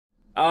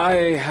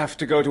I have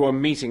to go to a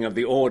meeting of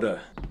the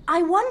Order.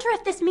 I wonder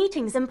if this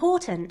meeting's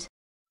important.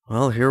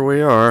 Well, here we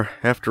are,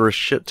 after a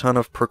shit ton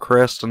of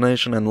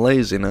procrastination and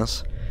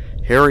laziness.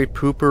 Harry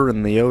Pooper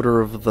and the odor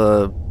of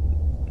the...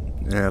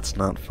 Yeah, it's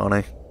not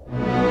funny.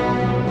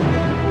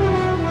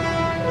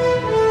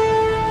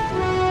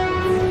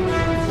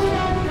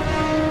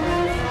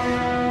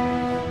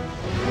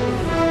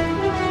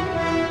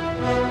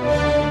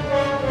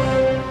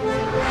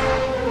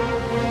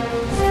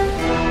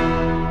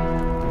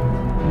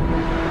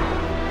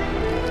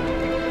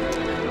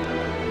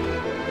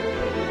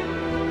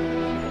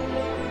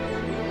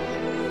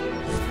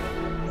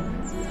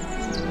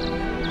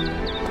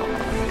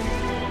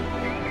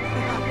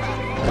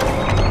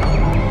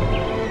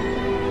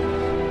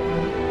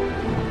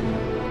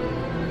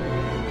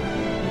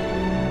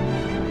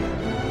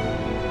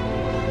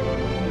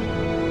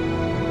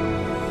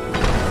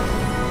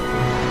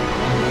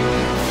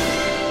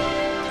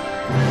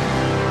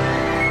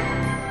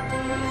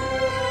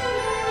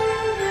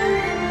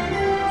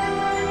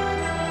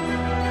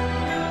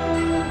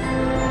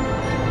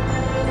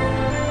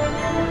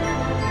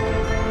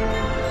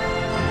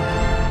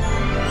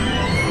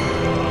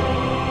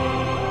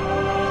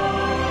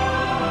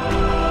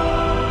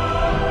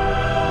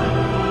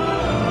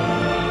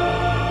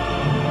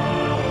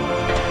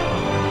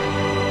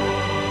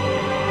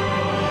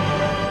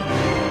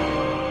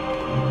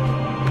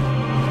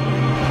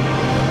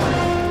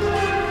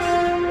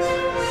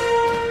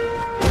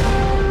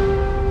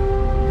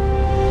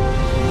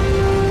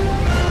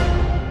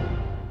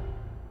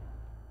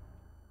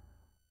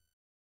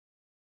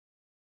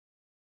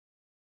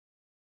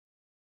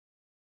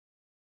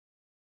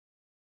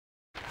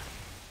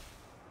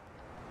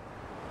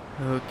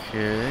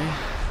 Okay.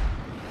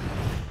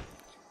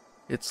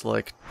 It's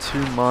like 2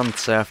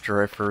 months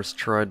after I first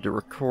tried to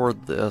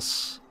record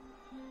this,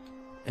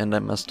 and I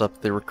messed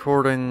up the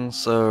recording,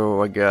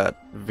 so I got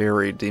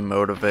very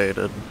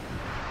demotivated.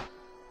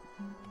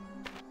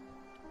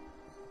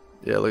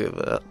 Yeah, look at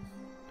that.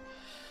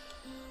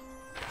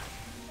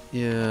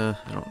 Yeah,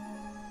 I don't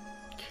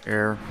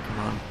care. Come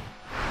on.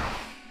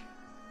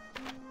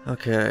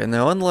 Okay,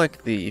 now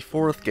unlike the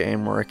 4th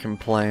game where I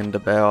complained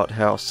about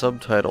how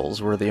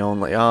subtitles were the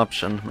only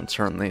option, I'm gonna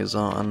turn these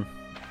on.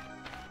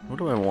 What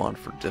do I want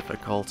for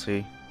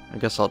difficulty? I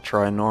guess I'll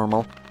try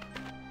normal.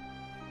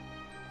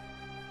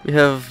 We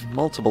have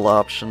multiple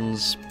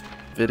options.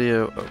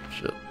 Video... oh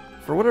shit.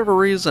 For whatever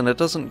reason, it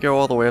doesn't go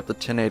all the way up to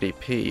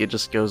 1080p, it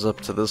just goes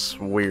up to this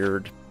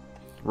weird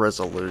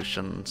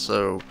resolution,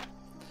 so...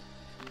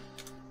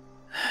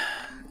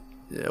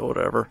 yeah,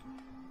 whatever.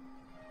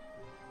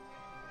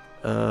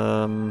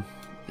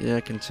 Yeah,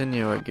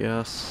 continue, I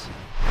guess.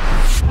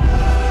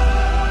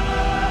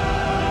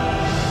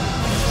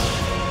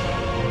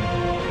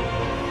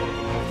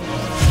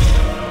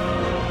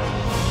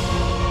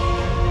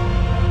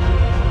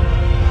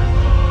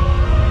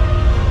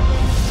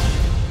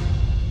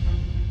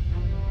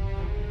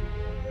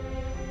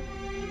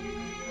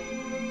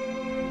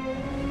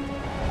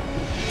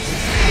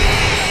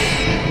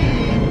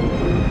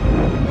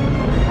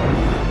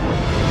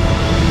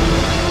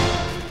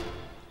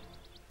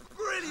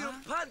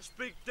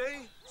 Big D.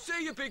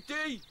 See you, Big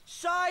D.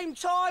 Same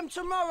time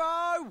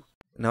tomorrow.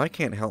 Now I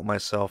can't help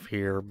myself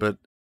here, but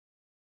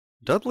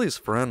Dudley's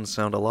friends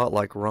sound a lot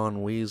like Ron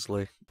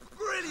Weasley.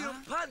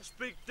 Brilliant punch,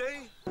 Big D.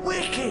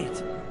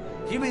 Wicked!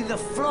 You mean the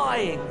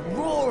flying,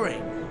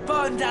 roaring,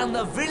 burn down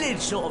the village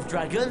sort of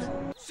dragon?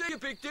 See you,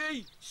 Big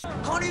D.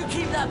 Can't you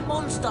keep that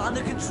monster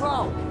under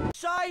control?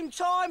 Same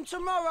time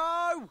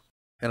tomorrow.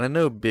 And I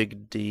know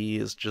Big D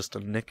is just a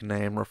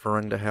nickname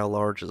referring to how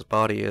large his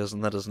body is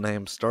and that his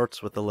name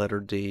starts with the letter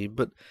D,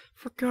 but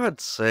for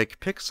God's sake,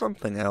 pick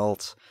something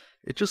else.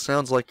 It just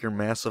sounds like you're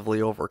massively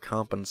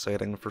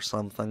overcompensating for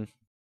something.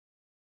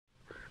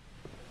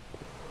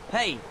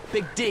 Hey,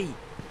 Big D,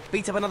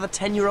 beat up another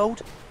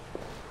 10-year-old?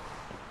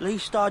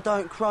 Least I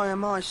don't cry in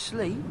my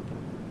sleep.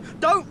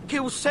 Don't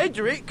kill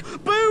Cedric!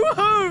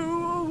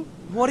 Boo-hoo!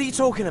 What are you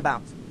talking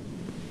about?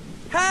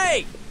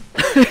 Hey!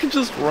 He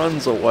just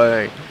runs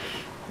away.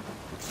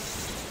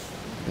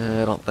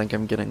 I don't think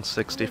I'm getting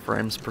 60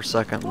 frames per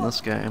second in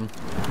this game.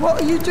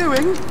 What are you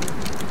doing?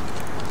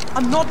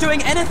 I'm not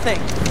doing anything!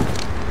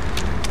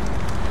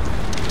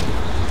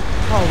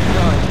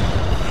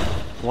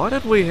 Oh Why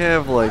did we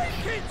have, like,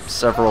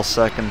 several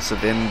seconds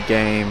of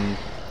in-game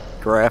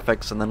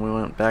graphics and then we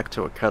went back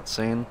to a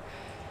cutscene?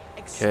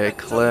 Okay,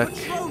 click.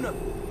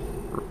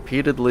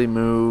 Repeatedly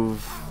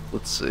move.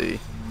 Let's see.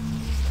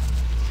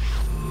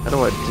 How do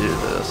I do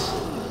this?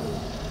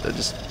 I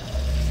just...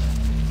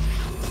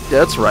 yeah,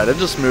 that's right, I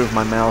just moved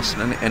my mouse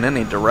in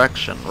any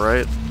direction,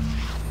 right?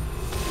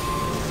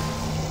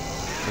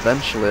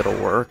 Eventually it'll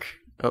work.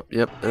 Oh,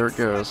 yep, there it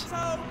goes.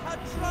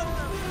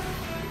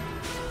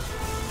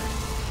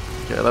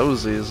 Okay, that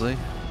was easy.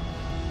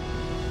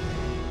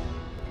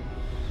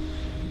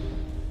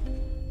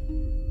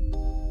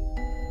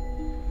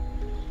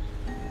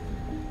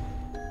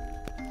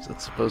 Is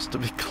that supposed to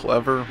be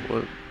clever?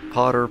 What?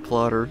 Potter,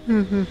 plotter?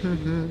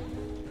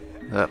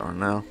 I don't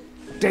know.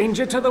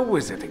 danger to the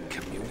wizarding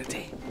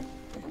community.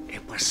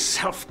 It was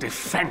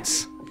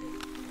self-defense.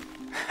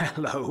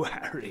 Hello,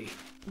 Harry.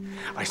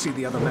 I see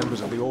the other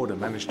members of the Order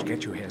managed to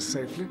get you here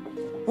safely.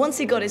 Once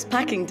he got his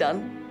packing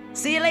done.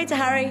 See you later,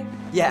 Harry.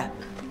 Yeah,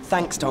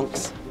 thanks,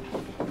 Tonks.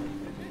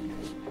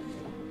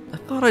 I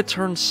thought I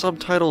turned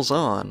subtitles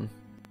on.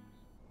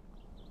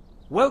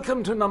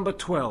 Welcome to number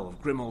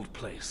 12, Grimmauld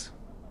Place.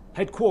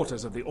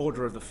 Headquarters of the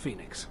Order of the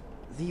Phoenix.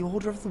 The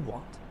Order of the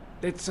what?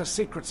 It's a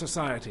secret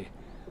society.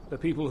 The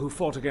people who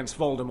fought against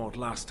Voldemort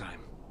last time.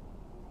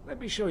 Let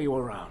me show you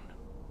around.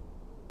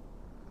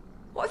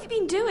 What have you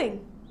been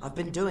doing? I've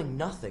been doing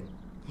nothing.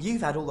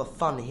 You've had all the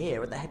fun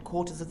here at the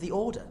headquarters of the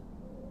Order.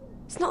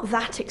 It's not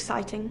that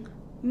exciting.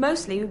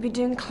 Mostly we've been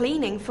doing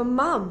cleaning for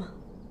Mum.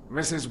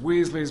 Mrs.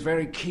 Weasley's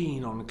very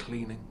keen on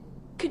cleaning.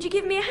 Could you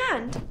give me a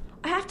hand?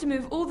 I have to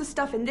move all the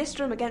stuff in this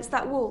room against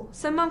that wall,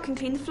 so Mum can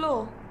clean the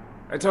floor.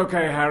 It's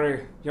okay,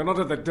 Harry. You're not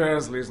at the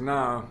Dursleys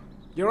now.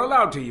 You're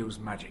allowed to use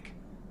magic.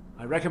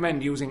 I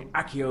recommend using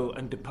Accio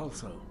and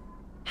Depulso.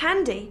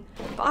 Handy,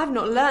 but I've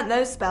not learnt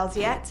those spells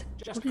yet.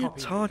 What are you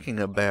talking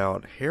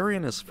about? Harry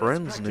and his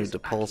friends knew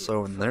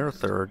Depulso in their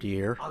third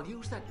year. I'll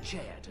use that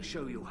chair to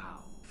show you how.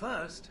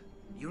 First,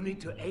 you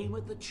need to aim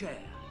at the chair.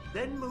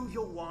 Then move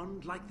your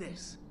wand like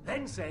this.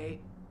 Then say,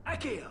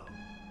 Accio.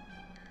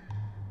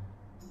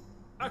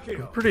 I'm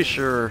pretty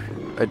sure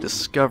I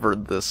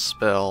discovered this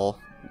spell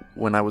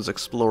when I was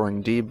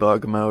exploring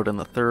debug mode in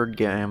the third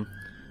game.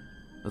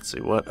 Let's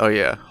see what. Oh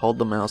yeah, hold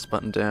the mouse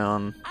button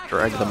down,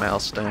 drag the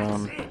mouse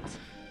down. That's it.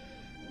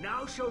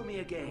 Now show me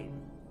again.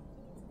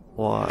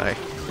 Why?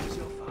 Where's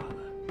your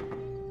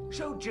father?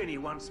 Show Ginny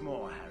once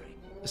more, Harry.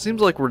 It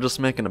seems like we're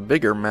just making a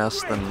bigger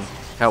mess than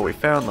how we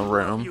found the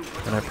room,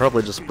 and I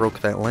probably just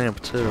broke that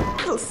lamp too.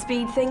 That'll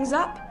speed things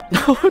up.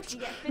 What? You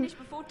get finished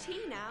before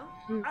tea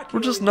now. We're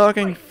just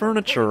knocking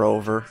furniture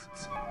over.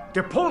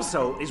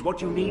 Depulso is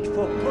what you need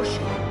for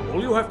pushing.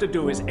 All you have to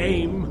do is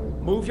aim,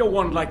 move your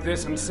wand like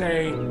this, and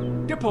say,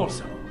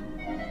 Depulso.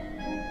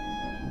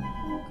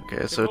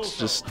 Okay, so it's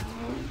just...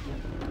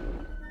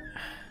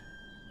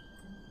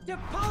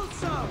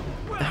 Depulso!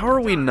 How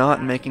are we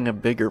not making a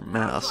bigger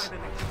mess?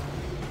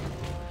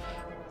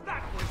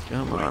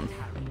 Come on.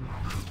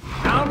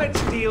 Now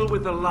let's deal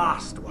with the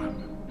last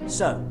one.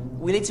 So,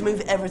 we need to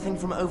move everything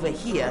from over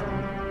here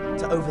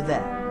to over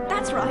there.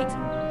 That's right.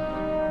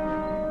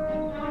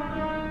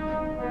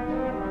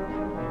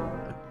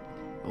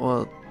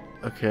 Well,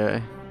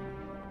 okay.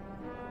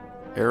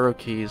 Arrow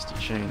keys to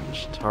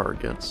change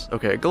targets.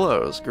 Okay,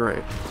 glows,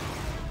 great.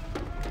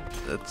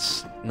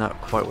 That's not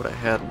quite what I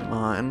had in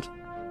mind.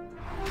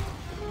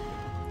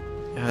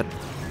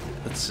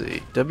 Let's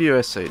see.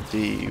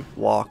 WSAD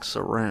walks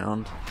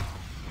around.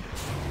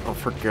 Oh,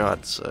 for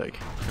God's sake.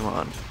 Come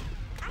on.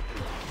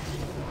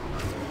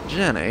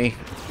 Jenny,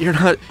 you're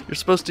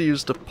supposed to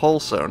use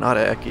Depulso, not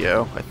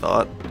Accio, I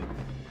thought.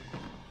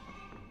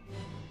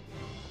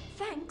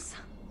 Thanks.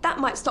 That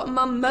might stop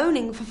Mum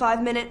moaning for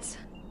 5 minutes.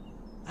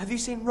 Have you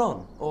seen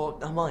Ron or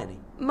Hermione?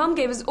 Mum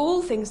gave us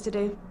all things to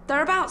do.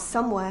 They're about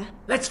somewhere.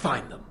 Let's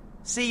find them.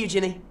 See you,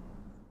 Ginny.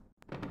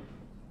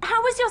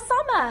 How was your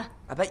summer?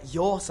 I bet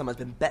your summer's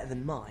been better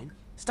than mine.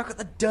 Stuck at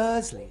the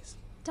Dursleys.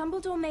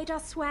 Dumbledore made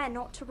us swear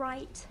not to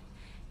write.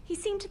 He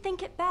seemed to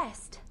think it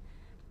best.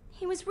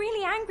 He was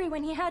really angry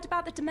when he heard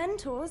about the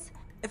Dementors.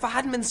 If I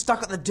hadn't been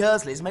stuck at the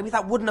Dursleys, maybe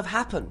that wouldn't have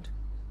happened.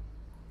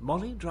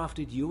 Molly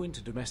drafted you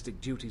into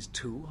domestic duties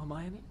too,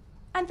 Hermione?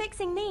 I'm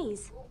fixing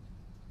these.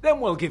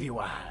 Then we'll give you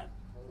a hand.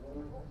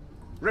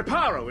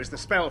 Reparo is the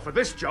spell for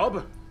this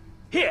job.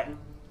 Here,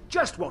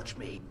 just watch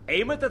me.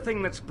 Aim at the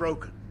thing that's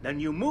broken. Then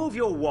you move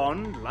your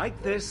wand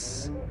like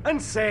this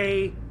and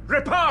say,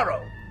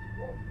 Reparo!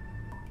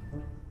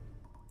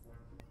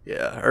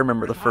 Yeah, I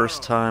remember the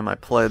first time I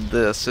played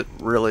this, it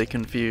really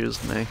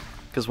confused me.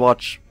 Because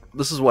watch,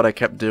 this is what I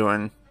kept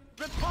doing.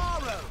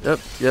 Yep,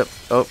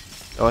 oh,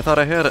 I thought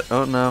I had it.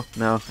 Oh,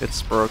 no,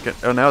 it's broken.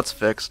 Oh, now it's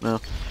fixed, no.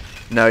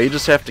 No, you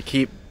just have to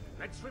keep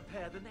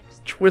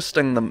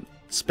twisting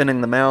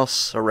spinning the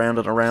mouse around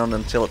and around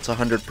until it's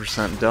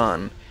 100%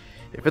 done.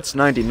 If it's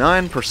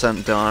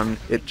 99% done,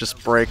 it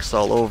just breaks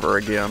all over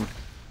again.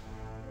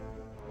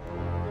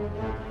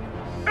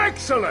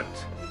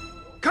 Excellent!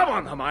 Come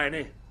on,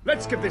 Hermione.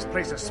 Let's give this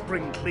place a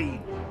spring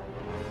clean.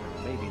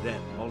 Maybe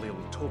then Molly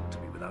will talk to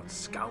me without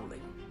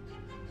scowling.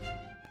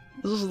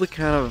 This is the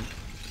kind of...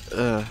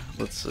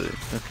 let's see.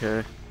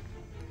 Okay.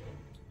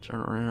 Turn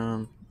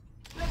around.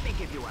 Let me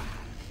give you a hand.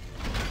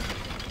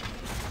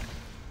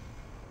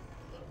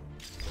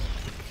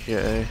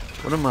 Okay.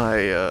 What am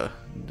I,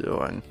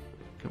 doing?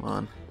 Come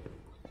on.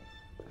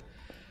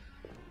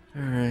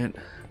 Alright.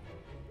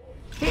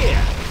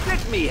 Here,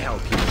 let me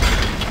help you.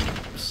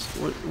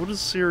 What is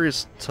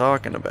Sirius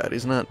talking about?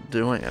 He's not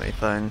doing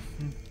anything.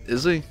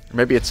 Is he? Or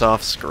maybe it's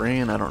off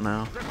screen, I don't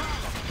know.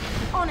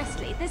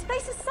 Honestly, this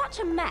place is such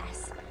a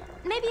mess.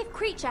 Maybe if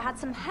Creature had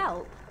some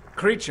help.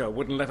 Creature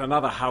wouldn't let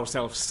another house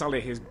elf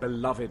sully his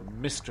beloved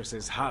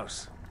mistress's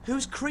house.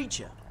 Who's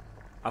Creature?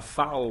 A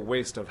foul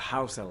waste of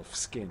house elf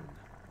skin.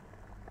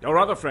 Your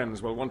other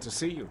friends will want to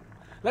see you.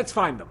 Let's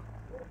find them.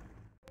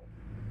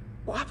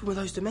 What happened with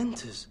those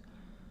Dementors?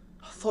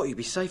 I thought you'd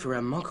be safe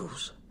around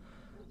Muggles.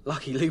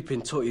 Lucky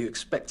Lupin taught you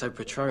Expecto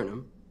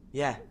Patronum.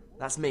 Yeah,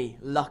 that's me,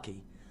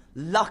 Lucky.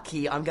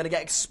 Lucky I'm gonna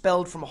get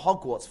expelled from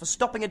Hogwarts for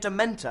stopping a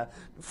Dementor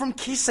from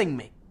kissing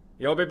me.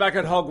 You'll be back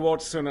at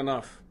Hogwarts soon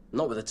enough.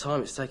 Not with the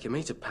time it's taken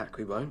me to pack,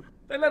 we won't.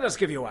 Then let us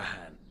give you a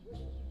hand.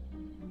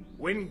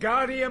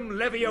 Wingardium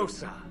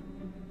Leviosa,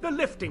 the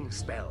lifting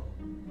spell.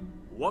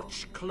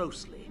 Watch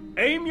closely.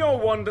 Aim your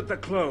wand at the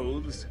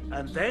clothes,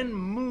 and then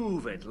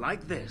move it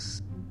like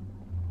this.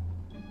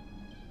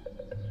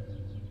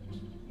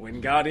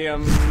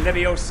 Wingardium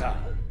Leviosa.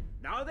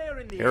 Now they're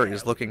in the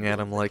Harry's looking at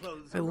him like,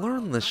 I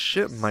learned this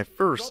shit in my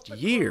first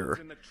year.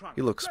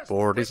 He looks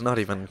bored, he's not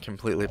even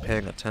completely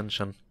paying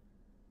attention.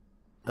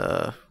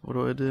 What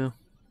do I do?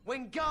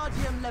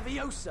 Wingardium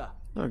Leviosa!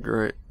 Oh,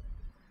 great.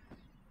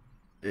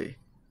 Hey,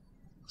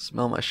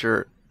 smell my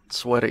shirt. It's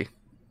sweaty.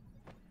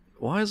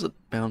 Why is it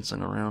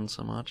bouncing around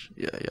so much?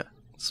 Yeah.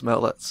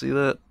 Smell that, see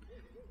that?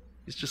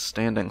 He's just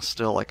standing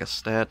still like a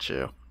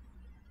statue.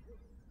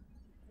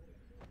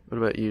 What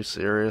about you,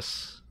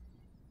 Sirius?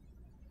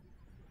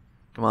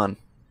 Come on.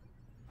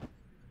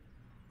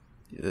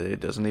 He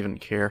doesn't even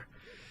care.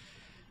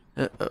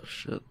 Oh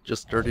shit,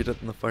 just dirtied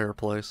it in the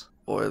fireplace.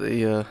 Boy,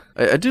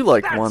 I do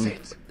like That's one,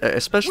 it.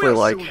 especially We'll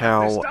like soon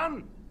have this how...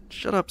 done.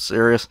 Shut up,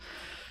 Sirius.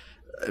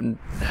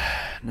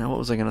 Now what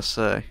was I gonna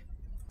say?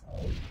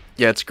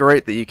 Yeah, it's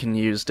great that you can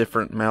use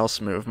different mouse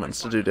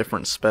movements to do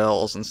different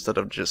spells instead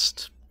of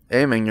just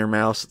aiming your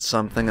mouse at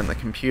something and the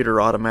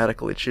computer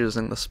automatically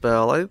choosing the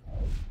spell. I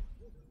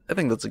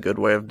think that's a good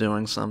way of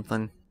doing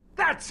something.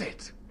 That's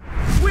it.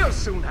 We'll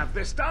soon have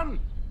this done.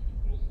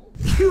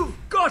 You've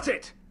got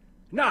it.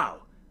 Now,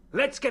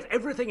 let's get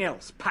everything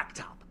else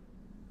packed up.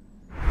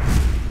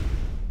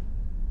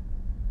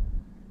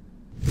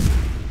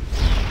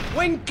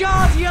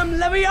 Wingardium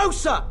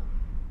Leviosa!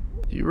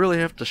 Do you really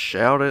have to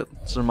shout it?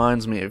 This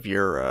reminds me of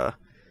your,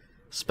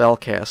 spell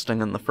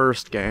casting in the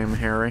first game,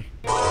 Harry.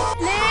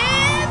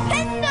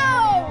 Nintendo!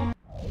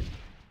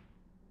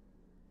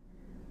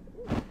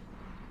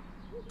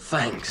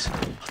 Thanks.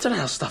 I don't know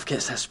how stuff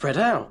gets that spread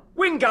out.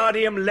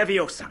 Wingardium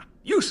Leviosa.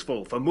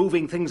 Useful for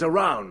moving things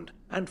around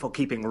and for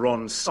keeping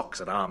Ron's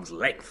socks at arm's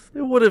length.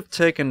 It would have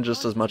taken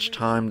just as much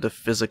time to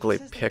physically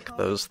pick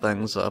those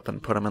things up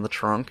and put them in the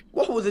trunk.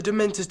 What were the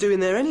Dementors doing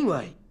there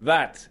anyway?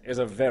 That is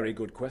a very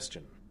good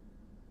question.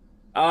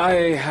 I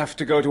have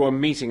to go to a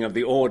meeting of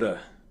the Order.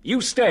 You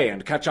stay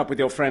and catch up with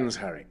your friends,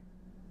 Harry.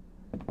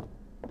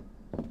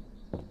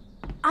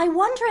 I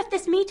wonder if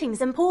this meeting's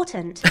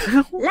important.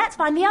 Let's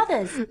find the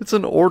others. It's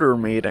an Order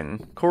meeting.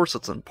 Of course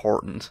it's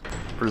important,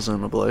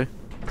 presumably.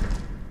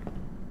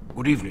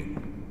 Good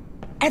evening.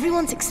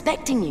 Everyone's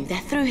expecting you. They're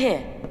through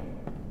here.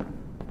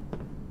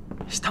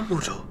 It's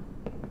Dumbledore.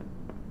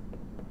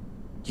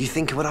 You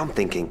think of what I'm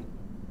thinking?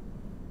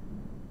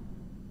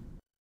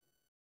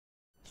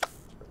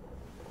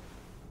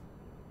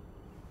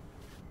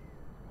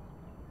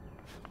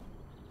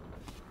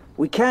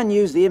 We can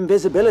use the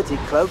invisibility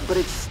cloak, but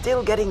it's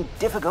still getting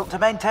difficult to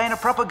maintain a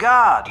proper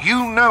guard.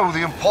 You know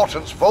the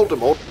importance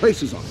Voldemort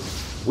places on us.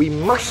 We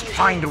must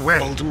find a way.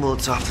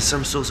 Voldemort's after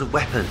some sort of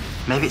weapon.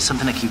 Maybe it's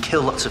something that can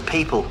kill lots of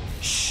people.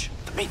 Shh!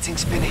 The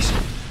meeting's finished.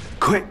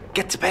 Quick,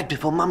 get to bed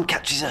before Mum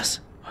catches us.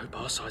 I hope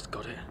our side's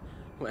got it.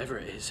 Whatever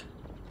it is.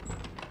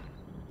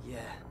 Yeah.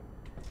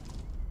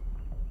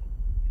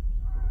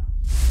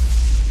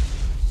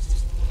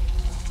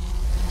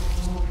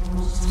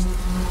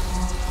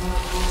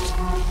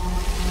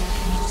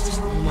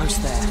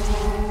 Almost there.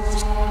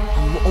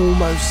 I'm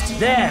almost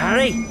there,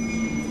 Harry.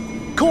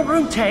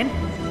 Courtroom 10,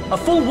 a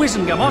full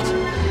Wizengamot,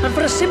 and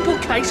for a simple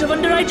case of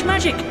underage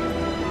magic.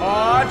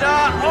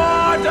 Order!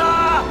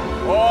 Order!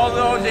 All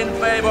those in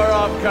favor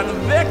of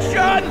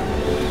conviction!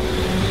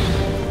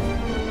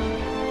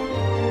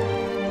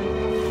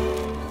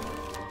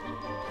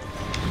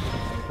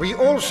 We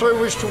also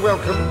wish to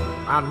welcome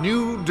our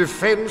new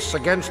Defense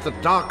Against the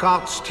Dark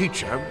Arts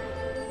teacher,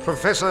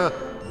 Professor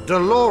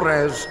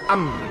Dolores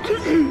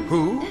Umbridge,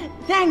 who...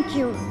 Thank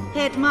you,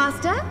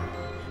 Headmaster.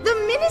 The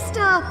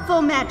Minister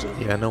for Magic.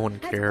 Yeah, no one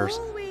cares.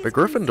 But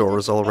Gryffindor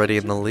is already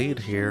in the lead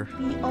here.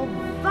 Be of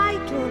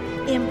vital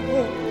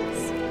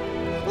importance.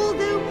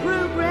 Although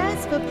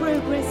progress for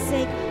progress'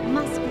 sake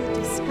must be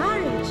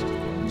discouraged.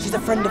 She's a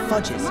friend of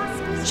Fudge's.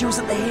 She was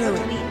at the hearing.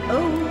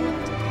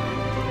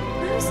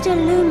 Most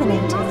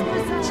illuminating.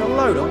 It's a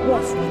load of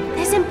waffle.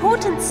 There's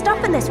important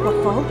stuff in this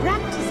waffle.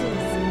 Practices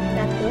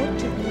that ought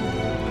to be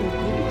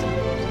prohibited.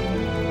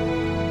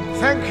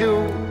 Thank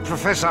you,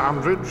 Professor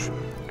Umbridge,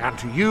 and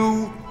to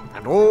you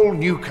and all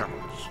newcomers.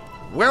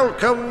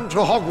 Welcome to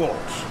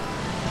Hogwarts.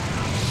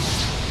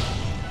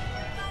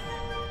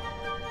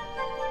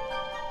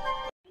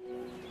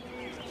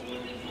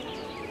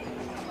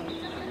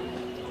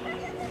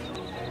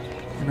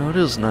 You know, it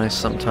is nice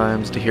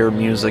sometimes to hear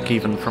music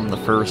even from the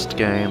first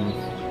game,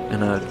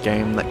 in a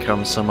game that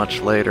comes so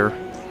much later.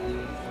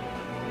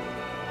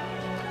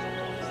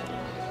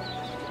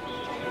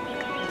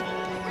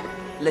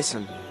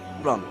 Listen,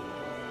 Ron.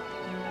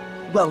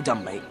 Well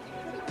done, mate.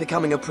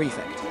 Becoming a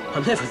prefect. I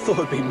never thought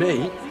it'd be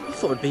me. I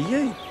thought it'd be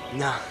you.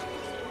 Nah,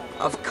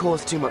 I've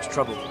caused too much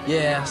trouble.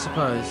 Yeah, I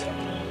suppose.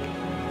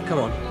 Come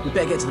on, we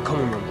better get to the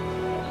common room.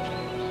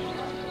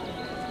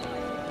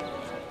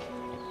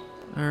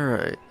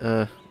 Alright,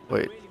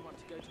 wait.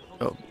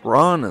 Oh,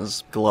 Ron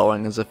is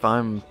glowing as if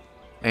I'm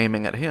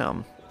aiming at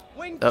him.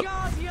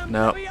 Oh,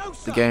 no,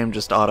 the game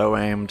just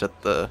auto-aimed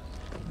at the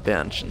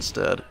bench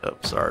instead. Oh,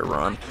 sorry,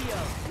 Ron.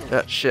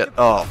 That shit.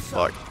 Oh,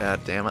 fuck.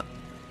 God damn it.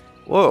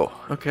 Whoa,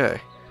 okay.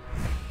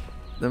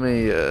 Let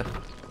me, the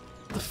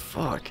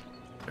fuck?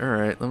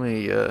 Alright, let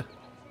me,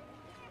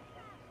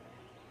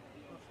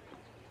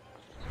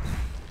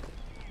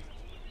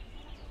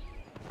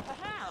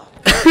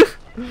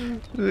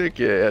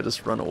 okay, I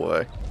just run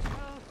away.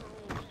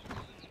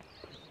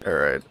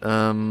 Alright,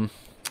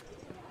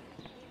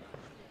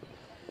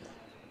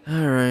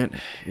 alright,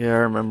 yeah, I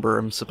remember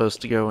I'm supposed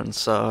to go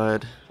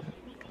inside.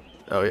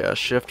 Oh yeah,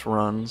 shift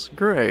runs.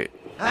 Great.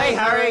 Hey,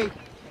 Harry!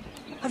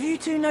 Have you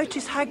two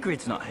noticed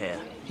Hagrid's not here?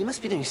 He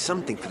must be doing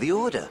something for the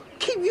Order.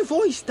 Keep your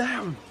voice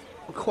down.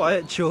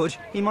 Quiet, George.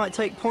 He might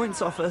take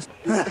points off us.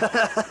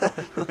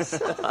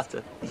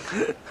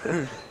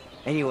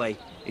 Anyway,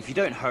 if you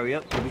don't hurry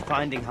up, you'll be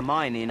finding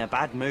Hermione in a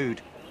bad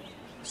mood.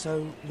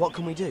 So, what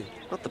can we do?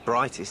 Not the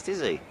brightest,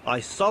 is he?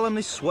 I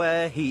solemnly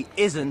swear he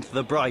isn't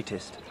the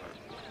brightest.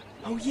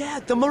 Oh yeah,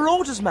 the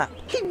Marauders map!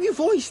 Keep your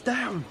voice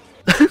down.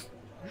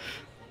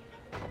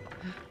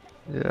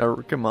 Yeah,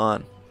 come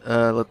on.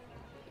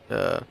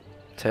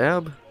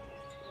 Tab?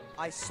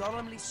 I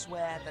solemnly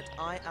swear that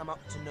I am up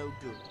to no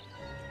good.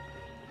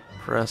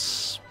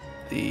 Press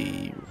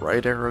the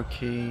right arrow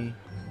key.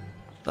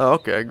 Oh,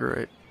 okay,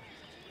 great.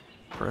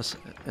 Press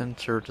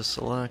enter to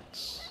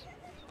select.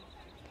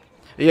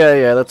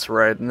 Yeah, that's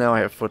right. Now I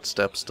have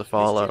footsteps to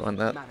follow, and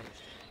that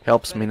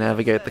helps me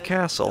navigate the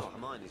castle.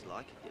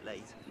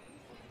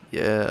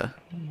 Yeah.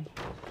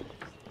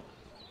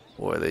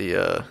 Boy,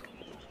 the,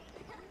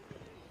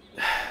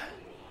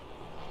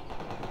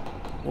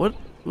 What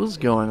was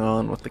going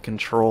on with the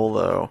control,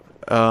 though?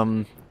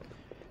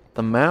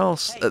 The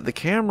mouse... the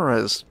camera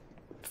is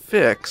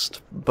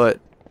fixed, but...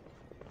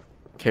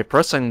 Okay,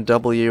 pressing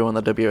W on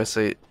the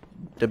WSAD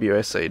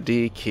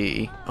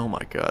key... Oh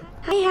my god.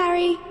 Hey,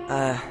 Harry.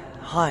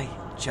 Hi,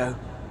 Joe.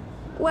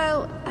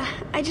 Well,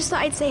 I just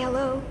thought I'd say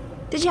hello.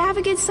 Did you have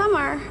a good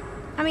summer?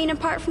 I mean,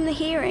 apart from the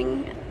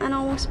hearing and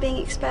almost being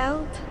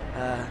expelled.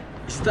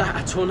 Is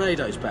that a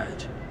Tornadoes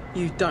badge?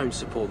 You don't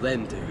support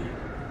them, do you?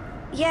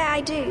 Yeah,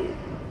 I do.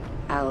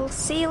 I'll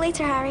see you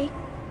later, Harry.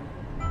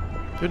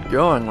 Good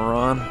going,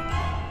 Ron.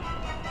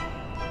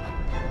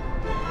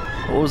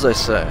 What was I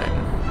saying?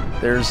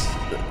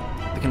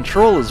 The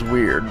control is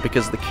weird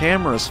because the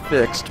camera is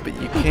fixed, but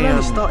you can't... People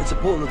only started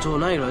supporting the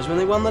Tornadoes when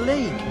they won the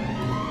league.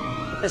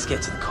 Let's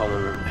get to the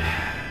common room.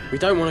 We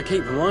don't want to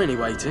keep Hermione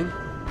waiting.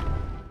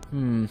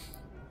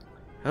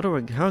 How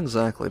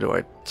exactly do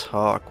I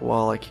talk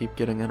while I keep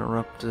getting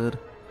interrupted?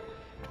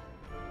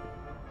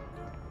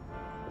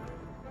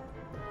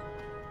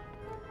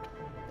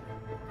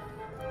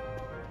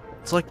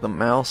 It's like the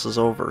mouse is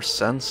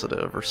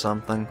oversensitive or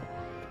something.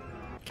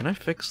 Can I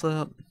fix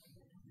that?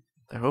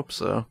 I hope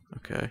so.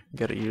 Okay,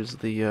 gotta use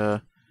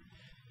the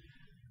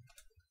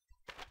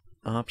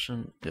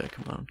option. Yeah,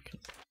 come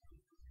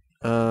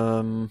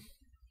on.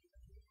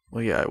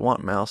 Well, yeah, I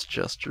want mouse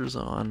gestures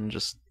on.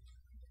 Just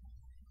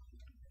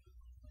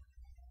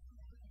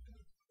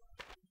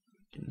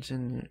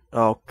continue.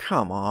 Oh,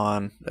 come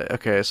on.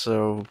 Okay,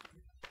 so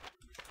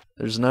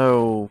there's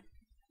no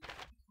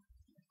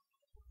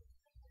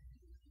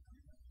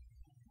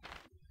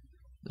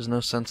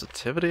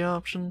sensitivity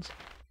options?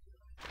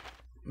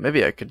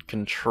 Maybe I could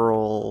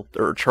control,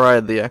 or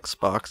try the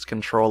Xbox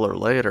controller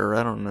later,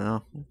 I don't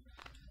know.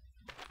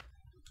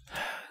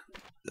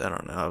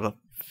 I'll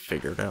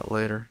figure it out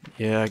later.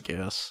 Yeah, I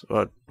guess.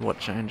 What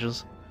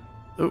changes?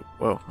 Ooh,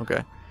 whoa,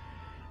 okay.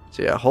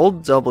 So yeah,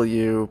 hold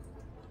W.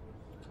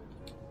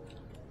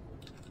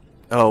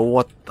 Oh,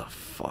 what the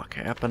fuck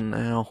happened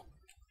now?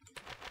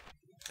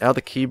 Now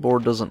the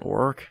keyboard doesn't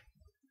work?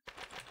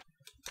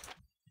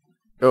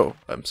 Oh,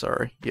 I'm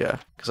sorry. Yeah,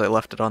 because I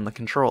left it on the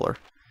controller.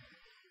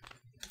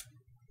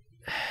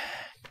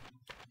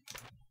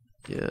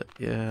 Yeah.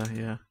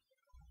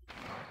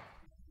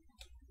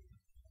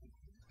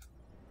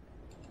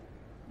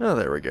 Oh,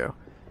 there we go.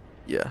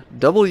 Yeah,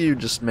 W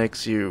just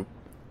makes you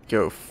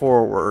go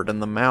forward,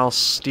 and the mouse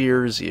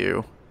steers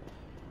you.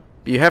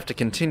 You have to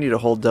continue to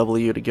hold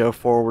W to go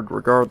forward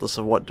regardless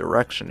of what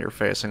direction you're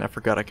facing. I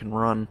forgot I can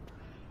run.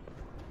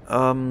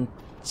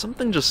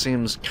 Something just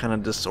seems kind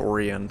of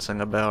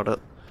disorienting about it.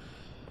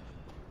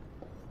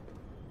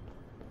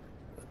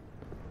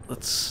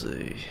 Let's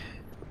see.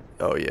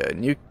 Oh yeah,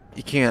 and you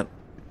can't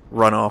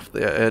run off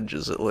the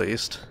edges at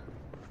least.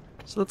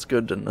 So that's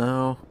good to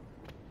know.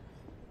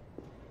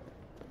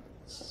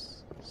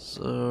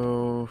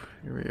 So,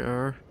 here we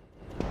are.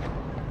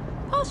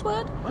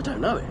 Password? I don't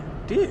know it.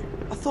 Do you?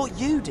 I thought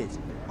you did.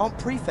 Aren't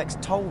prefects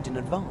told in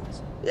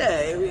advance? Yeah,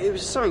 it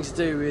was something to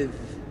do with,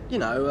 I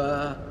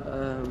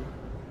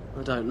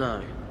don't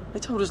know. They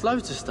told us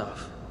loads of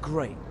stuff.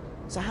 Great.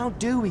 So how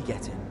do we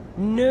get in?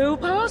 No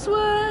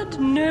password,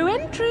 no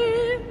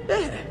entry.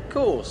 Yeah, of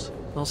course.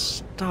 Well,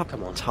 stop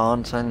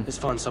taunting. Let's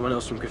find someone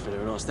else from Gryffindor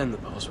and ask them the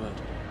password.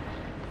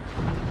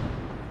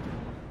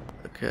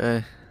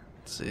 Okay,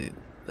 let's see.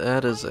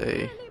 That is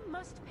a... I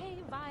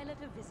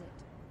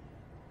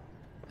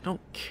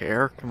don't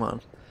care, come on.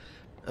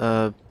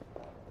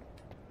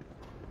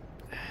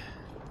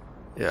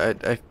 Yeah,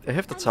 I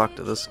have to talk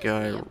to this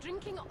guy.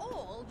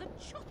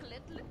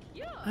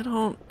 I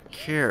don't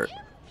care.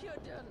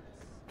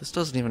 This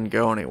doesn't even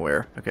go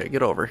anywhere. Okay,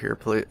 get over here,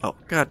 please. Oh,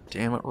 god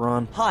damn it,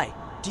 Ron. Hi,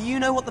 do you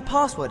know what the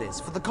password is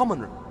for the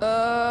common room?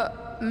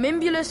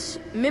 Mimbulus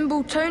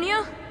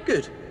Mimbletonia?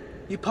 Good.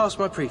 You passed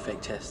my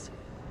prefect test.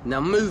 Now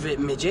move it,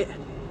 midget.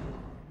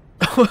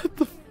 What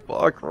the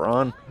fuck,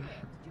 Ron?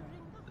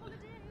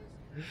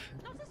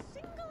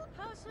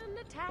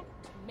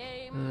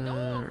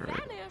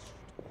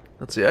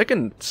 Let's see, I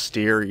can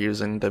steer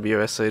using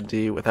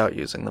WSAD without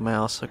using the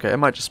mouse. Okay, I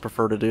might just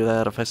prefer to do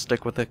that if I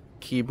stick with the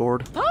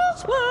keyboard.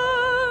 Password!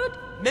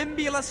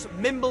 Mimbulus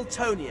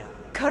Mimbletonia.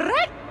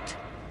 Correct!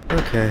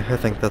 Okay, I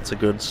think that's a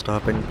good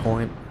stopping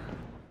point.